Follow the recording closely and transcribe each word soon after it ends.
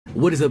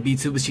What is up,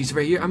 YouTube? It's Cheese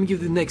right here. I'm gonna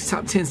give you the next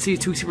top 10 city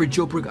tweaks for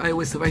Jailbreak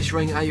iOS device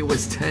running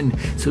iOS 10.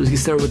 So let's get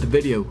started with the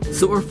video.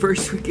 So our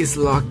first tweak is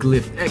Lock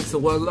Lift X. So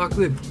what Lock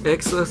Lift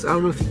X does, I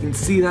don't know if you can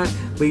see that,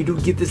 but you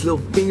do get this little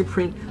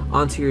fingerprint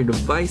onto your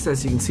device,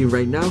 as you can see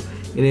right now.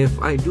 And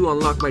if I do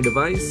unlock my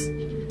device,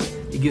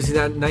 it gives you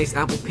that nice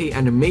Apple Pay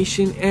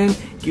animation and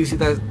gives you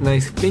that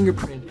nice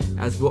fingerprint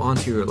as well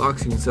onto your lock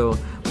screen. So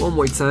one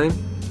more time,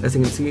 as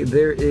you can see,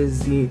 there is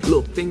the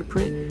little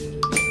fingerprint.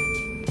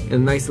 A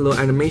nice little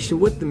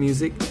animation with the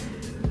music,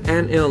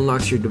 and it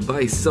unlocks your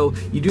device. So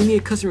you do need a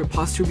custom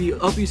repository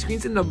up your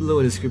screens and down below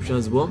in the description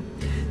as well.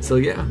 So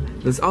yeah,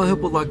 that's all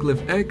help with Lock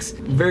Lift X.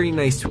 Very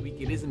nice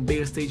tweak. It is in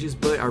beta stages,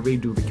 but I really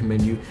do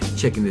recommend you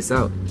checking this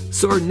out.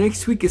 So our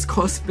next tweak is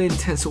called Spin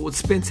 10. So what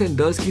Spin 10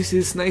 does, gives you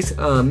this nice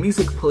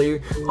music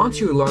player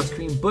onto your lock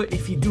screen, but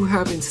if you do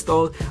have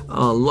installed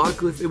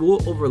Lock Lift, it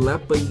will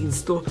overlap, but you can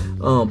still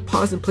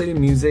pause and play the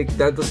music.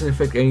 That doesn't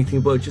affect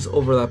anything, but it just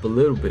overlap a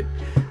little bit.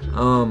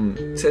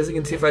 So as you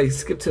can see, if I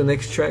skip to the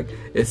next track,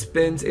 it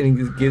spins and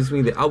it gives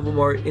me the album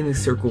art in the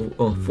circle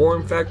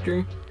form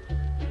factor.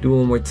 Do it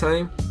one more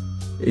time.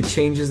 It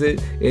changes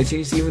it, and it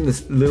changes even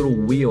this little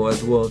wheel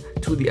as well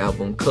to the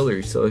album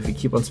color. So if you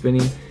keep on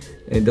spinning,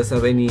 and it doesn't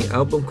have any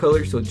album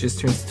color, so it just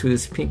turns to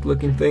this pink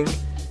looking thing.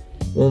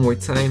 One more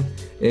time,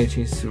 and it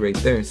changes to right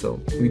there.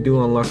 So we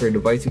do unlock our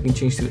device. We can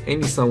change to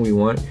any song we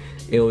want.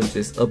 It will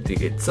just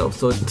update itself.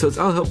 So it's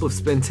all help with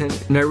Spin 10,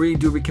 and I really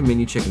do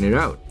recommend you checking it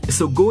out.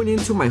 So going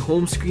into my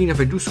home screen, if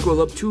I do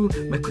scroll up to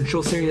my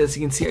control center, as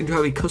you can see, I do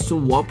have a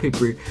custom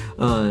wallpaper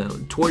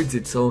towards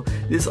it. So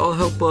this all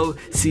help of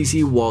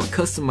CC Wall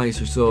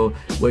Customizer. So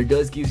what it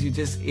does, gives you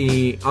just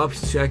a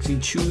option to actually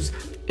choose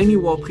any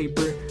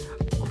wallpaper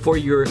for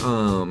your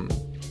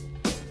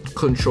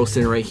control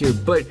center right here.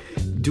 But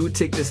do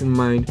take this in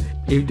mind,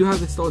 if you do have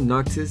installed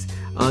Noctis,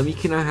 you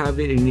cannot have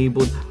it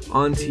enabled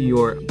onto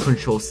your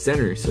control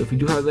center. So if you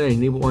do have that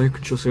enabled on your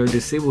control center,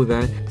 disable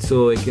that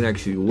so it can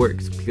actually work,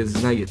 because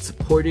it's not yet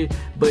supported,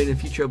 but in the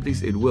future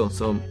updates it will.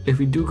 So if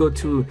we do go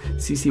to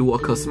CC Wall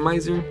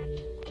Customizer,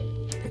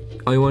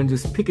 all you want to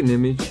do is pick an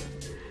image,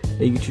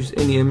 and you can choose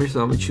any image.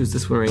 So I'm gonna choose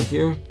this one right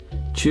here.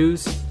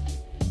 Choose.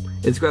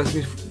 It's going to ask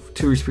me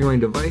to respring my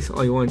device.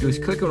 All you want to do is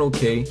click on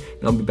OK,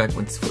 and I'll be back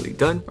once it's fully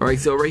done. Alright,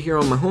 so right here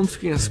on my home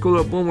screen, I scroll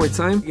up one more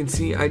time. You can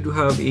see I do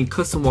have a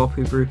custom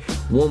wallpaper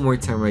one more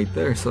time right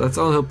there. So that's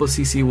all help with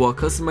CC Wall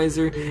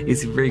Customizer.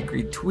 It's a very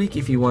great tweak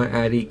if you want to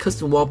add a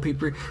custom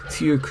wallpaper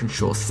to your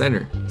control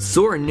center.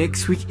 So our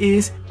next tweak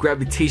is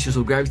Gravitation.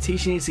 So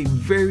Gravitation is a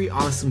very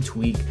awesome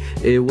tweak.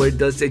 What it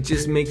does, it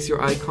just makes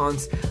your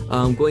icons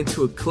go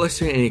into a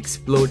cluster and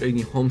explode on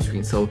your home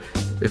screen. So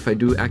if I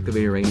do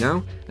activate it right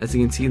now, as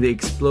you can see, they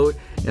explode,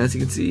 and as you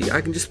can see,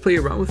 I can just play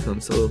around with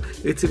them. So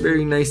it's a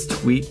very nice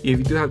tweak. If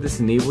you do have this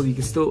enabled, you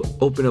can still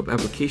open up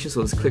applications. So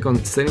let's click on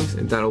settings,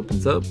 and that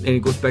opens up, and it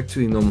goes back to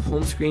the normal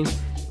home screen.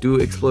 Do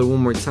explode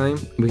one more time.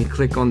 We can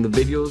click on the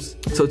videos.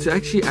 So to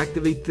actually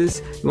activate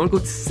this, you want to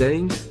go to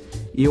settings.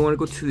 You want to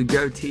go to the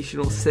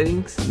gravitational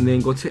settings, and then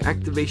go to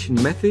activation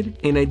method,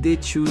 and I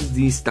did choose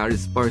the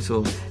status bar.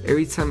 So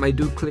every time I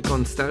do click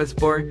on status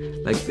bar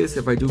like this,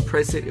 if I do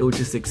press it, it will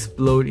just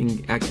explode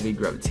and activate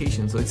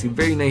gravitation. So it's a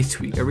very nice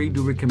tweak. I really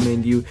do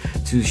recommend you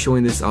to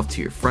showing this off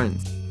to your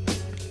friends.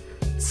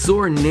 So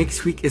our next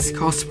tweak is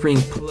called Spring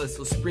Plus.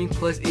 So Spring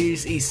Plus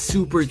is a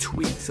super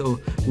tweak. So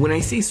when I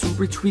say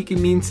super tweak, it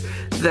means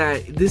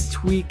that this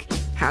tweak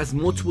has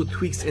multiple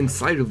tweaks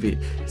inside of it.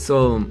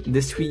 So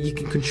this tweak, you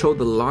can control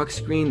the lock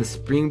screen, the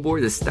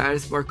springboard, the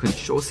status bar,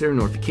 control center,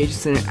 notification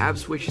center, app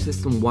switch,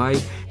 system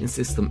wide, and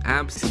system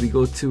apps. So we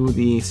go to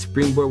the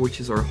springboard, which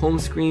is our home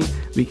screen.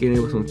 We can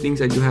enable some things.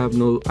 I do have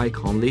no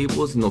icon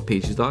labels, no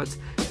page dots.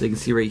 So you can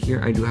see right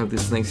here, I do have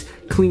this nice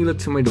clean look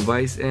to my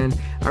device, and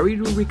I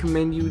really do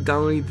recommend you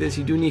download this.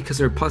 You do need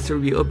custom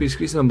repository up your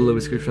screen down below the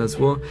description as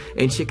well,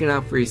 and check it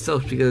out for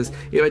yourself, because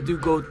if I do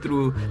go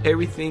through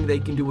everything that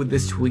you can do with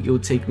this tweak, it will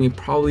take me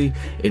probably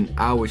an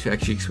hour to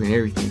actually explain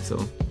everything.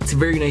 So it's a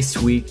very nice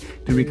tweak.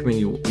 Do recommend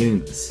you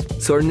getting this.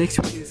 So our next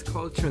tweak is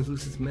called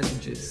Translucent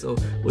Messages. So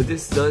what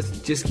this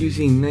does, just gives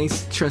you a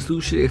nice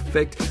translucent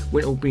effect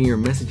when opening your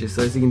messages.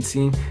 So as you can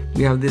see,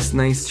 we have this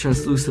nice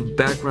translucent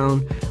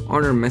background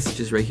on our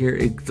messages right here.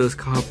 It does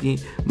copy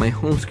my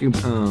home screen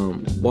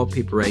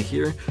wallpaper right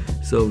here.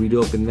 So we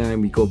do open that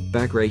and we go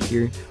back right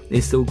here.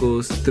 It still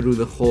goes through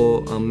the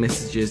whole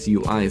messages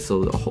UI.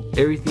 So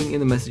everything in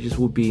the messages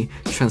will be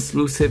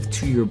translucent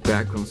to your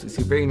background. So it's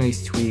a very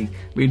nice tweak.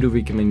 We do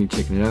recommend you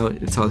checking it out.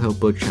 It's all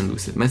help with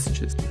translucent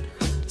messages.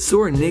 So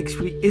our next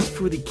tweak is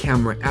for the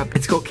camera app.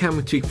 It's called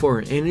Camera Tweak 4,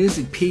 and it is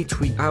a paid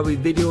tweak. I have a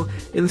video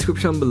in the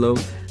description below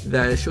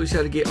that shows you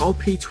how to get all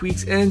paid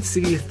tweaks and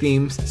city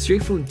themes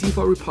straight from the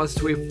default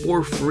repository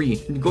for free.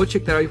 Go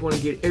check that out if you want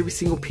to get every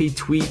single paid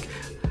tweak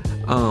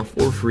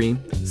for free.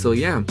 So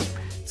yeah,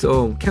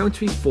 so Camera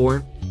Tweak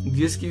 4 it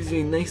just gives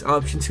you a nice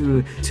option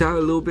to have a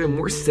little bit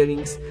more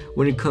settings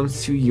when it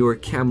comes to your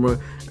camera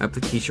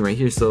application right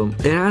here. So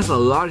it has a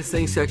lot of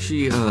settings to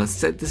actually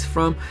set this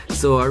from,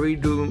 so I really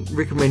do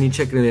recommend you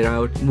checking it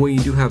out when you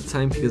do have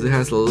time, because it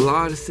has a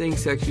lot of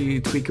settings to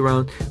actually tweak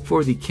around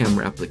for the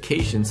camera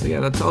application. So yeah,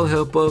 that's all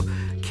help of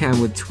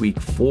Camera Tweak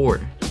 4.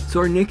 So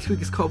our next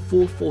tweak is called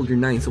Full Folder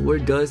 9. So what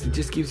it does, it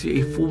just gives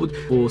you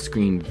a full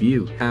screen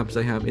view. Apps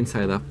I have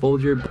inside that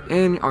folder.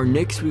 And our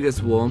next tweak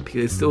as well,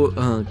 because it still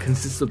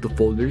consists of the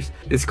folders,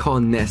 it's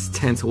called Nest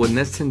 10. So what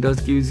Nest 10 does,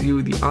 gives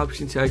you the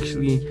option to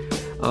actually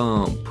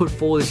put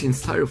folders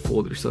inside of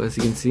folders. So as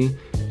you can see,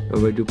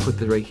 I do put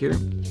that right here,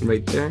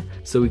 right there,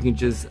 so we can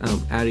just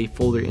add a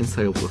folder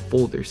inside of a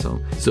folder. So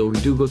we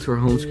do go to our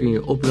home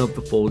screen, open up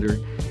the folder,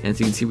 and as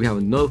you can see, we have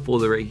another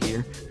folder right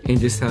here, and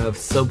just have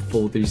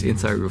subfolders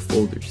inside of our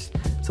folders.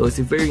 So it's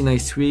a very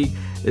nice tweak.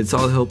 It's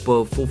all help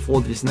of Full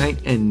Folders 9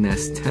 and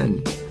Nest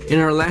 10. In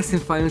our last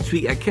and final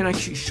tweak, I can't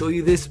actually show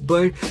you this,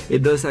 but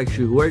it does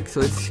actually work. So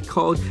it's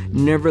called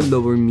Never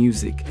Lower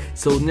Music.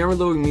 So Never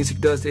Lower Music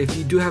does, if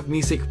you do have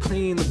music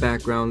playing in the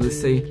background, let's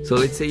say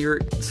you're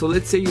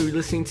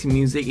listening to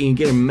music and you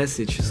get a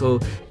message. So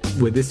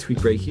with this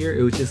tweak right here,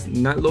 it would just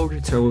not lower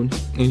the tone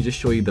and just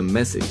show you the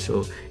message.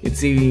 So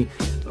it's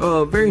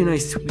a very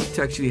nice tweak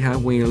to actually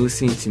have when you're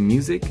listening to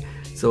music.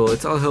 So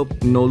it's all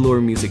help no lower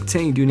music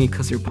 10. You do need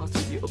custom response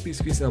review. I'll be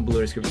squeezing down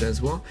below the description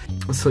as well.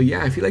 So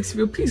yeah, if you like this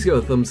video, please give it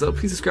a thumbs up.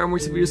 Please subscribe more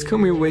to videos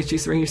coming your way.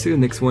 Jason right here. See you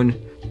in the next one.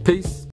 Peace.